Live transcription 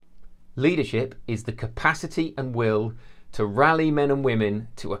Leadership is the capacity and will to rally men and women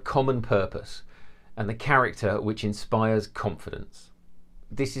to a common purpose and the character which inspires confidence.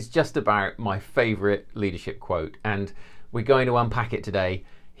 This is just about my favourite leadership quote, and we're going to unpack it today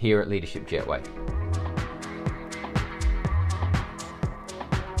here at Leadership Jetway.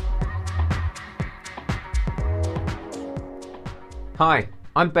 Hi,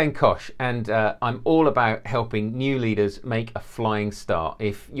 I'm Ben Kosh, and I'm all about helping new leaders make a flying start.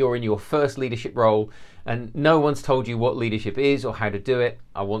 If you're in your first leadership role and no one's told you what leadership is or how to do it,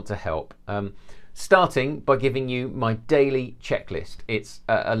 I want to help. Starting by giving you my daily checklist. It's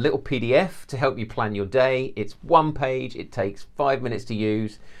a little PDF to help you plan your day. It's one page, it takes 5 minutes to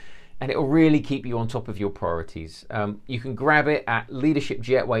use, and it will really keep you on top of your priorities. You can grab it at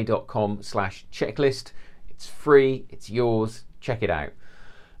leadershipjetway.com/checklist. It's free, it's yours. Check it out.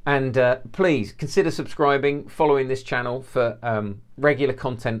 And please consider subscribing, following this channel for regular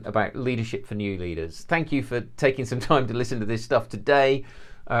content about leadership for new leaders. Thank you for taking some time to listen to this stuff today.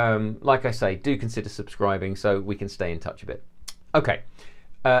 Like I say, do consider subscribing so we can stay in touch a bit. Okay,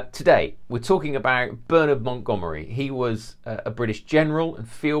 today we're talking about Bernard Montgomery. He was a British general and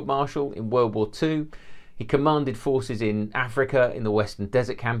field marshal in World War II. He commanded forces in Africa in the Western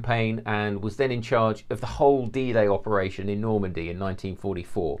Desert Campaign and was then in charge of the whole D-Day operation in Normandy in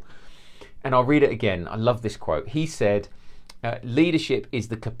 1944. And I'll read it again. I love this quote. He said, leadership is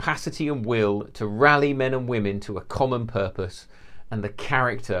the capacity and will to rally men and women to a common purpose and the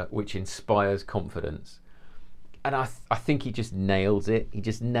character which inspires confidence. And I think he just nails it. He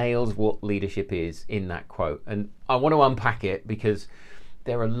just nails what leadership is in that quote. And I want to unpack it because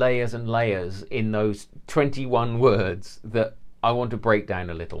there are layers and layers in those 21 words that I want to break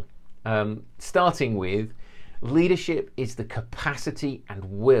down a little. Starting with, leadership is the capacity and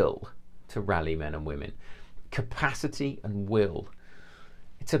will to rally men and women. Capacity and will.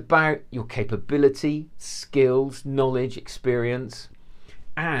 It's about your capability, skills, knowledge, experience,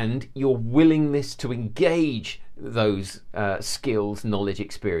 and your willingness to engage those skills, knowledge,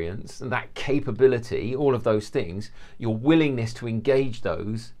 experience, and that capability, all of those things, your willingness to engage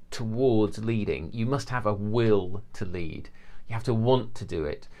those towards leading. You must have a will to lead. You have to want to do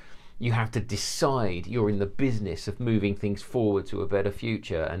it. You have to decide you're in the business of moving things forward to a better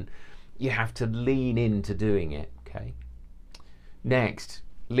future, and you have to lean into doing it. Okay. Next,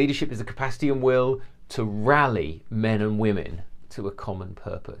 leadership is the capacity and will to rally men and women to a common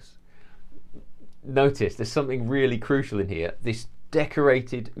purpose. Notice there's something really crucial in here. This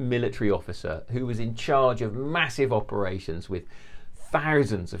decorated military officer who was in charge of massive operations with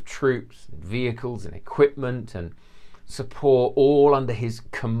thousands of troops, vehicles and equipment and support all under his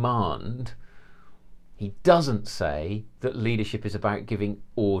command, he doesn't say that leadership is about giving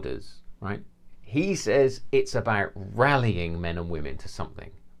orders, right? He says it's about rallying men and women to something.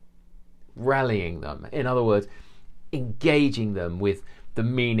 Rallying them. In other words, engaging them with the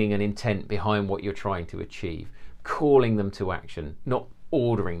meaning and intent behind what you're trying to achieve, calling them to action, not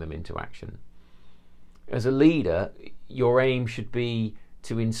ordering them into action. As a leader, your aim should be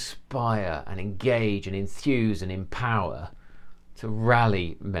to inspire and engage and enthuse and empower, to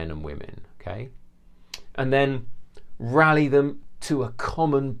rally men and women, okay? And then rally them to a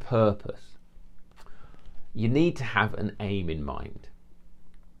common purpose. You need to have an aim in mind,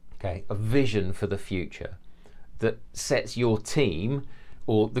 okay? A vision for the future that sets your team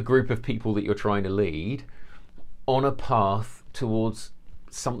or the group of people that you're trying to lead on a path towards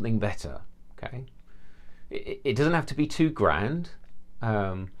something better, okay? It doesn't have to be too grand.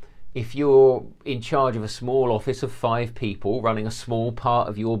 If you're in charge of a small office of 5 people running a small part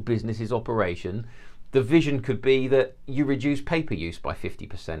of your business's operation, the vision could be that you reduce paper use by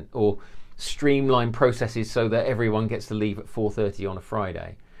 50% or streamline processes so that everyone gets to leave at 4:30 on a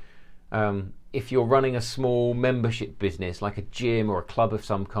Friday. If you're running a small membership business like a gym or a club of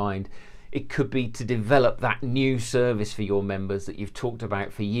some kind, it could be to develop that new service for your members that you've talked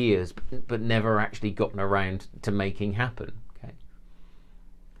about for years but never actually gotten around to making happen. Okay?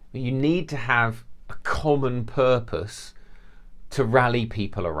 You need to have a common purpose to rally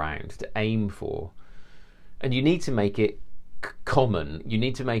people around, to aim for. And you need to make it common. You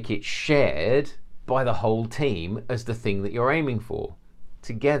need to make it shared by the whole team as the thing that you're aiming for.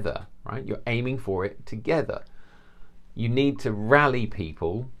 Together, right? You're aiming for it together. You need to rally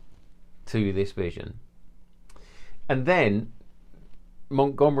people to this vision. And then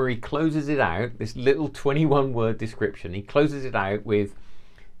Montgomery closes it out, this little 21-word description, he closes it out with,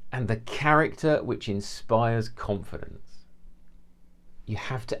 and the character which inspires confidence. You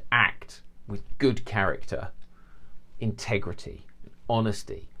have to act with good character, integrity,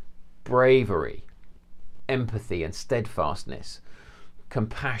 honesty, bravery, empathy and steadfastness,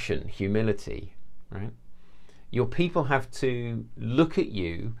 compassion, humility, right? Your people have to look at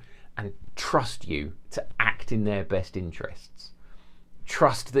you and trust you to act in their best interests.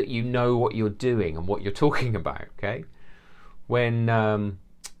 Trust that you know what you're doing and what you're talking about, okay? When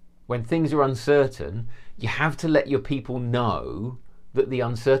things are uncertain, you have to let your people know that the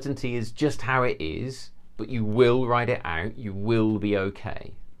uncertainty is just how it is, but you will ride it out, you will be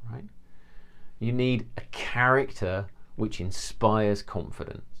okay, right? You need a character which inspires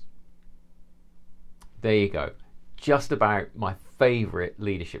confidence. There you go. Just about my favourite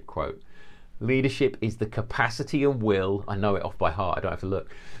leadership quote. Leadership is the capacity and will, I know it off by heart, I don't have to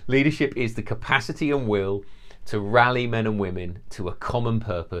look. Leadership is the capacity and will to rally men and women to a common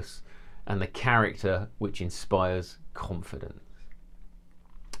purpose and the character which inspires confidence.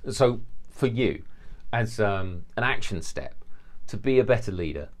 So for you, as an action step to be a better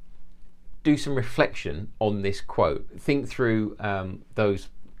leader, do some reflection on this quote. Think through those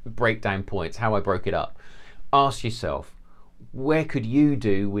breakdown points, how I broke it up. Ask yourself, where could you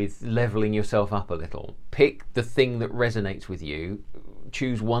do with leveling yourself up a little? Pick the thing that resonates with you.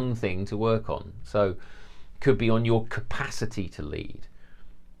 Choose one thing to work on. So it could be on your capacity to lead.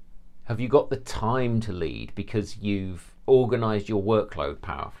 Have you got the time to lead because you've organised your workload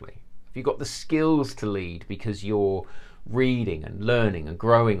powerfully? Have you got the skills to lead because you're reading and learning and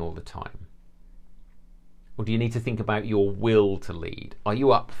growing all the time? Or do you need to think about your will to lead? Are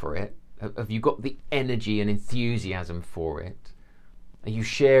you up for it? Have you got the energy and enthusiasm for it? Are you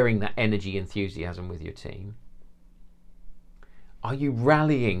sharing that energy, enthusiasm with your team? Are you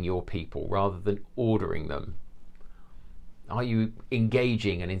rallying your people rather than ordering them? Are you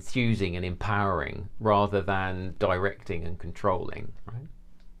engaging and enthusing and empowering rather than directing and controlling? Right?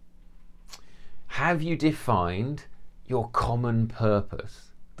 Have you defined your common purpose?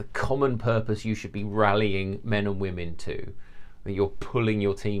 The common purpose you should be rallying men and women to, that you're pulling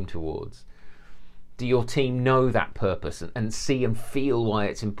your team towards. Do your team know that purpose and see and feel why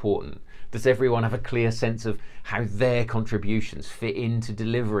it's important? Does everyone have a clear sense of how their contributions fit into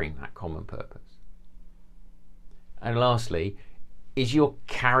delivering that common purpose? And lastly, is your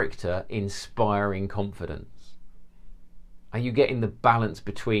character inspiring confidence? Are you getting the balance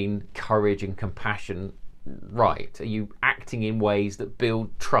between courage and compassion right? Are you acting in ways that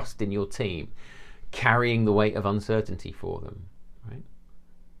build trust in your team, carrying the weight of uncertainty for them? Right?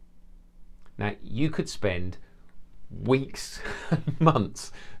 Now, you could spend weeks and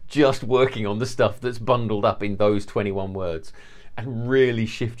months just working on the stuff that's bundled up in those 21 words and really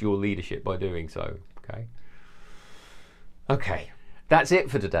shift your leadership by doing so. Okay, that's it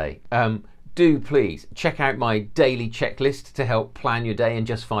for today. Do please check out my daily checklist to help plan your day in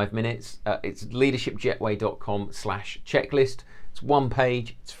just 5 minutes. It's leadershipjetway.com/checklist. It's one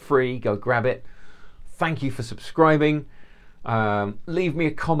page, it's free, go grab it. Thank you for subscribing. Leave me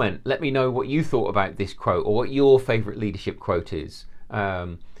a comment. Let me know what you thought about this quote or what your favourite leadership quote is.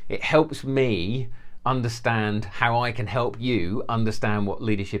 It helps me understand how I can help you understand what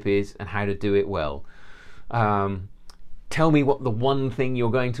leadership is and how to do it well. Tell me what the one thing you're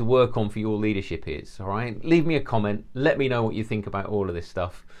going to work on for your leadership is, all right? Leave me a comment. Let me know what you think about all of this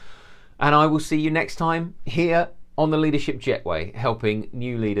stuff. And I will see you next time here on the Leadership Jetway, helping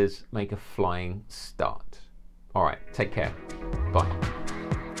new leaders make a flying start. All right, take care.